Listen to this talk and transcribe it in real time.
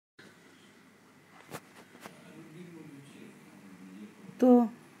তো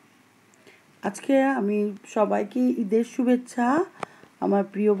আজকে আমি সবাইকে ঈদের শুভেচ্ছা। আমার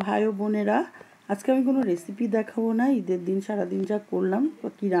প্রিয় ভাই ও বোনেরা, আজকে আমি কোনো রেসিপি দেখাবো না। ঈদের দিন সারাদিন যা করলাম বা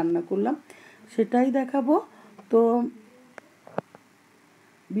কী রান্না করলাম সেটাই দেখাবো। তো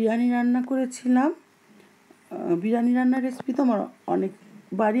বিরিয়ানি রান্না করেছিলাম। বিরিয়ানি রান্নার রেসিপি তো আমার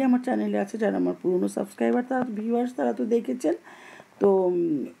অনেকবারই আমার চ্যানেলে আছে। যারা আমার পুরনো সাবস্ক্রাইবার তারা ভিউয়ার্স তারা তো দেখেছেন। তো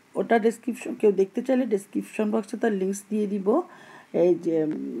ওটা ডেসক্রিপশন, কেউ দেখতে চাইলে ডেসক্রিপশন বক্সে তার লিঙ্কস দিয়ে দিব। এই যে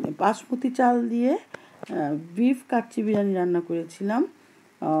বাসমতি চাল দিয়ে বিফ কাচ্চি বিরিয়ানি রান্না করেছিলাম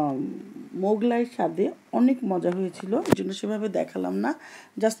মোগলাই স্বাদে, অনেক মজা হয়েছিল। এই জন্য সেভাবে দেখালাম না,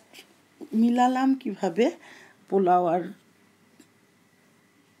 জাস্ট মিলালাম কিভাবে পোলাও আর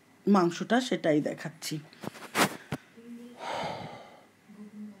মাংসটা সেটাই দেখাচ্ছি।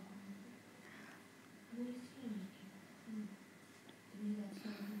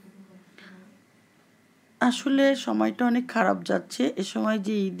 আসলে সময়টা অনেক খারাপ যাচ্ছে। এ সময়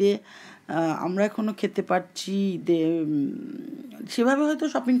যে ঈদে আমরা এখনও খেতে পারছি, ঈদে সেভাবে হয়তো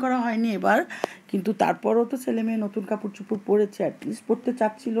শপিং করা হয়নি এবার, কিন্তু তারপরও তো ছেলে মেয়ে নতুন কাপড় চোপড় পরেছে, অ্যাটলিস্ট পরতে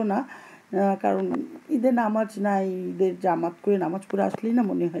চাচ্ছিল না। কারণ ঈদে নামাজ নাই, ঈদের জামাত করে নামাজ পড়ে আসলেই না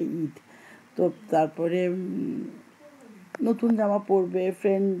মনে হয় ঈদ। তো তারপরে নতুন জামা পরবে,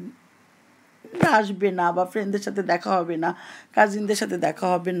 ফ্রেন্ড আসবে না বা ফ্রেন্ডদের সাথে দেখা হবে না, কাজিনদের সাথে দেখা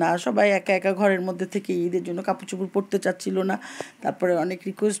হবে না, সবাই একা একা ঘরের মধ্যে থেকে ঈদের জন্য কাপড় চোপড় পরতে চাচ্ছিল না। তারপরে অনেক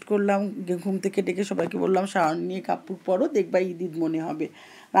রিকোয়েস্ট করলাম, ঘুম থেকে ডেকে সবাইকে বললাম শাওয়ার নিয়ে কাপড় পরো, দেখবা ঈদ ঈদ মনে হবে।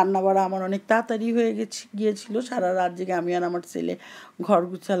 রান্নাবাড়া আমার অনেক তাড়াতাড়ি হয়ে গিয়েছিল। সারা রাত জেগে আমি আর আমার ছেলে ঘর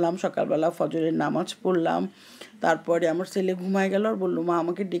গুছালাম, সকালবেলা ফজরের নামাজ পড়লাম। তারপরে আমার ছেলে ঘুমায় গেল আর বললো মা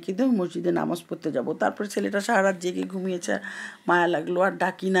আমাকে ডেকে দেও, মসজিদে নামাজ পড়তে যাব। তারপরে ছেলেটা সারা রাত জেগে ঘুমিয়েছে, মায়া লাগলো, আর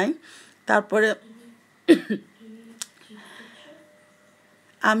ডাকি নাই। তারপরে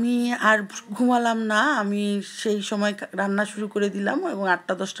আমি আর ঘুমালাম না, আমি সেই সময় রান্না শুরু করে দিলাম এবং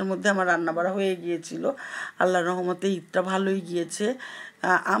 8টা-10টার মধ্যে আমার রান্না বাড়া হয়ে গিয়েছিল। আল্লাহর রহমতে ঈদটা ভালোই গিয়েছে।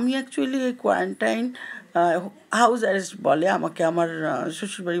 আমি অ্যাকচুয়ালি এই কোয়ারেন্টাইন হাউস অ্যারেস্ট বলে আমাকে আমার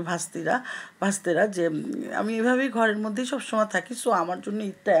শ্বশুরবাড়ি ভাস্তেরা, যে আমি এভাবেই ঘরের মধ্যেই সবসময় থাকি। সো আমার জন্য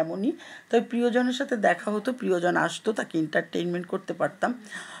ঈদটা এমনই। তবে প্রিয়জনের সাথে দেখা হতো, প্রিয়জন আসতো, তাকে এন্টারটেইনমেন্ট করতে পারতাম।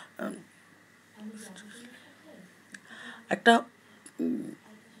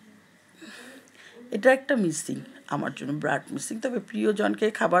 এটা একটা মিসিং আমার জন্য, ব্রাড মিসিং। তবে প্রিয়জনকে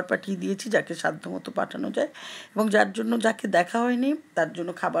খাবার পাঠিয়ে দিয়েছি, যাকে সাধ্যমতো পাঠানো যায়, এবং যাকে দেখা হয়নি তার জন্য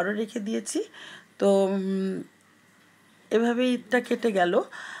খাবারও রেখে দিয়েছি। তো এভাবে ঈদটা কেটে গেল।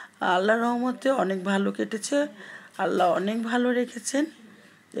 আল্লাহর রহমতে অনেক ভালো কেটেছে, আল্লাহ অনেক ভালো রেখেছেন।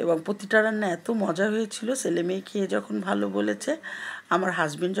 এবং প্রতিটা রান্না এত মজা হয়েছিল, ছেলে মেয়ে খেয়ে যখন ভালো বলেছে, আমার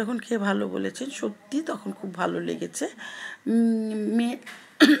হাজবেন্ড যখন খেয়ে ভালো বলেছেন, সত্যি তখন খুব ভালো লেগেছে। মেয়ে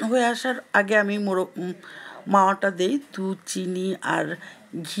হয়ে আসার আগে আমি মাওয়াটা দেই, দুধ চিনি আর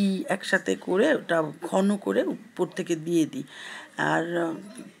ঘি একসাথে করে ওটা ঘন করে উপর থেকে দিয়ে দিই, আর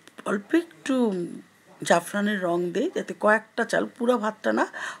অল্প একটু জাফরানের রং দেই, যাতে কয়েকটা চাল, পুরো ভাতটা না,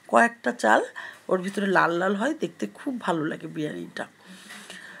 কয়েকটা চাল ওর ভিতরে লাল লাল হয়, দেখতে খুব ভালো লাগে বিরিয়ানিটা।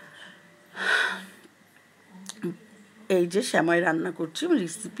 এই যে সেমাই রান্না করছি, আমি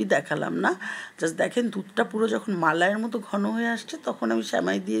রেসিপি দেখালাম না, জাস্ট দেখেন দুধটা পুরো যখন মালাইয়ের মতো ঘন হয়ে আসছে তখন আমি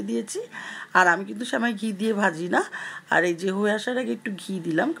সেমাই দিয়ে দিয়েছি। আর আমি কিন্তু সেমাই ঘি দিয়ে ভাজি না, আর এই যে হয়ে আসার আগে একটু ঘি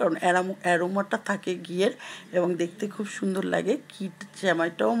দিলাম, কারণ অ্যারোমাটা থাকে ঘিয়ের এবং দেখতে খুব সুন্দর লাগে।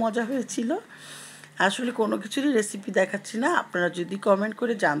 সেমাইটাও মজা হয়েছিল। আসলে কোনো কিছুরই রেসিপি দেখাচ্ছি না, আপনারা যদি কমেন্ট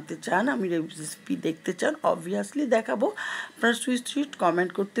করে জানতে চান, আমি রেসিপি দেখতে চান, অবভিয়াসলি দেখাবো। আপনারা সুইট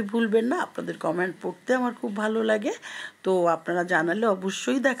কমেন্ট করতে ভুলবেন না, আপনাদের কমেন্ট পড়তে আমার খুব ভালো লাগে। তো আপনারা জানালে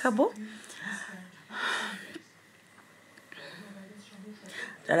অবশ্যই দেখাবো।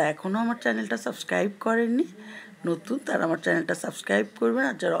 যারা এখনও আমার চ্যানেলটা সাবস্ক্রাইব করেননি, নতুন, তারা আমার চ্যানেলটা সাবস্ক্রাইব করবেন।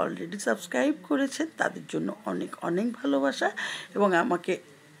 আর যারা অলরেডি সাবস্ক্রাইব করেছেন তাদের জন্য অনেক অনেক ভালোবাসা, এবং আমাকে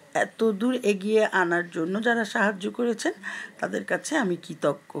এত দূর এগিয়ে আনার জন্য যারা সাহায্য করেছেন তাদের কাছে আমি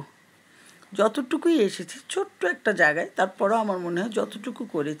কৃতজ্ঞ। যতটুকুই এসেছি ছোট্ট একটা জায়গায়, তারপরেও আমার মনে হয় যতটুকু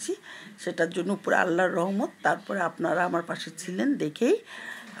করেছি সেটার জন্য উপরে আল্লাহর রহমত, তারপরে আপনারা আমার পাশে ছিলেন দেখেই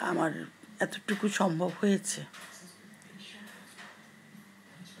আমার এতটুকু সম্ভব হয়েছে।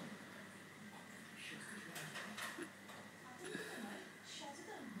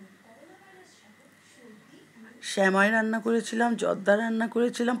 সেমাই রান্না করেছিলাম, জর্দা রান্না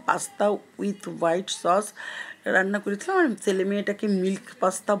করেছিলাম, পাস্তা উইথ হোয়াইট সস রান্না করেছিলাম, আর ছেলে মেয়েটাকে মিল্ক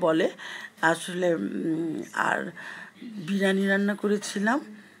পাস্তা বলে আসলে। আর বিরিয়ানি রান্না করেছিলাম,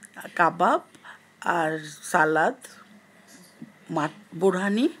 কাবাব আর সালাদ,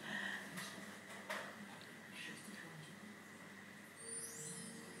 বোরহানি।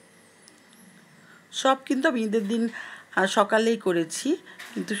 সব কিন্তু আমি ঈদের দিন আর সকালেই করেছি,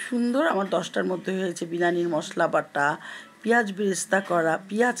 কিন্তু সুন্দর আমার 10টার মধ্যে হয়েছে। বিরিয়ানির মশলা বাটা, পেঁয়াজ বেরেস্তা করা,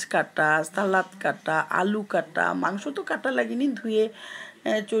 পেঁয়াজ কাটা, সালাদ কাটা, আলু কাটা, মাংস তো কাটা লাগেনি, ধুয়ে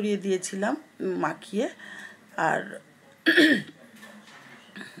চড়িয়ে দিয়েছিলাম মাখিয়ে। আর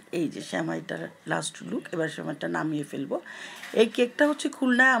এই যে সেমাইটার লাস্ট লুক। এবার সেমাইটা নামিয়ে ফেলবো। এই কেকটা হচ্ছে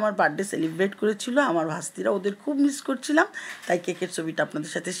খুলনায় আমার বার্থডে সেলিব্রেট করেছিল আমার ভাস্তিরা, ওদের খুব মিস করছিলাম, তাই কেকের ছবিটা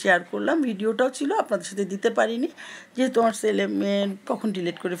আপনাদের সাথে শেয়ার করলাম। ভিডিওটাও ছিল, আপনাদের সাথে দিতে পারিনি যেহেতু আমার ছেলে মেয়ে কখন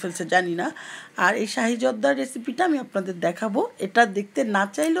ডিলিট করে ফেলছে জানি না। আর এই শাহি জর্দার রেসিপিটা আমি আপনাদের দেখাবো, এটা দেখতে না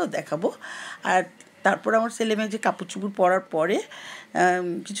চাইলেও দেখাবো। আর তারপর আমার ছেলে মেয়ে যে কাপড় চোপড় পরার পরে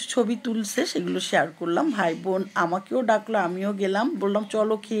কিছু ছবি তুলছে, সেগুলো শেয়ার করলাম। ভাই বোন আমাকেও ডাকলো, আমিও গেলাম, বললাম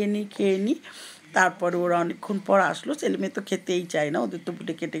চলো খেয়ে নিই। তারপরে ওরা অনেকক্ষণ পর আসলো। ছেলে মেয়ে তো খেতেই চায় না, ওদের তো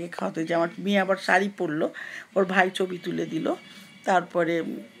পুটে কেটে খাওয়াতে যায়। আমার মেয়ে আবার শাড়ি পরলো, ওর ভাই ছবি তুলে দিল। তারপরে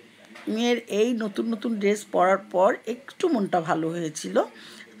মেয়ের এই নতুন নতুন ড্রেস পরার পর একটু মনটা ভালো হয়েছিল,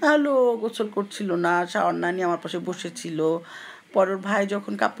 নাহলে গোসল করছিল না, শাওয়ার না নিয়ে আমার পাশে বসেছিল। পরের ভাই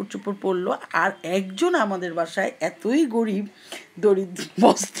যখন কাপড় চোপড় পরলো, আর একজন আমাদের বাসায় এতই গরিব দরিদ্র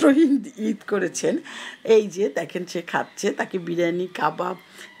বস্ত্রহীন ঈদ করেছেন, এই যে দেখেন সে খাচ্ছে, তাকে বিরিয়ানি কাবাব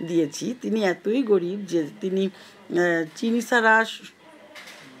দিয়েছি। তিনি এতই গরিব যে তিনি চিনি ছাড়া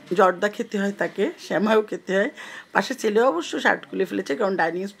জর্দা খেতে হয়, তাকে শ্যামাও খেতে হয়। পাশে ছেলেও অবশ্য শার্ট খুলে ফেলেছে, কারণ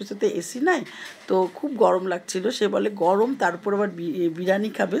ডাইনিং স্পেসেতে এসি নাই, তো খুব গরম লাগছিল। সে বলে গরম, তারপর আবার বিরিয়ানি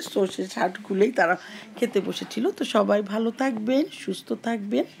খাবে, তো সে শার্ট খুলেই তারা খেতে বসেছিল। তো সবাই ভালো থাকবেন, সুস্থ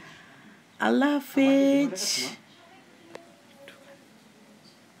থাকবেন, আল্লাহ হাফেজ।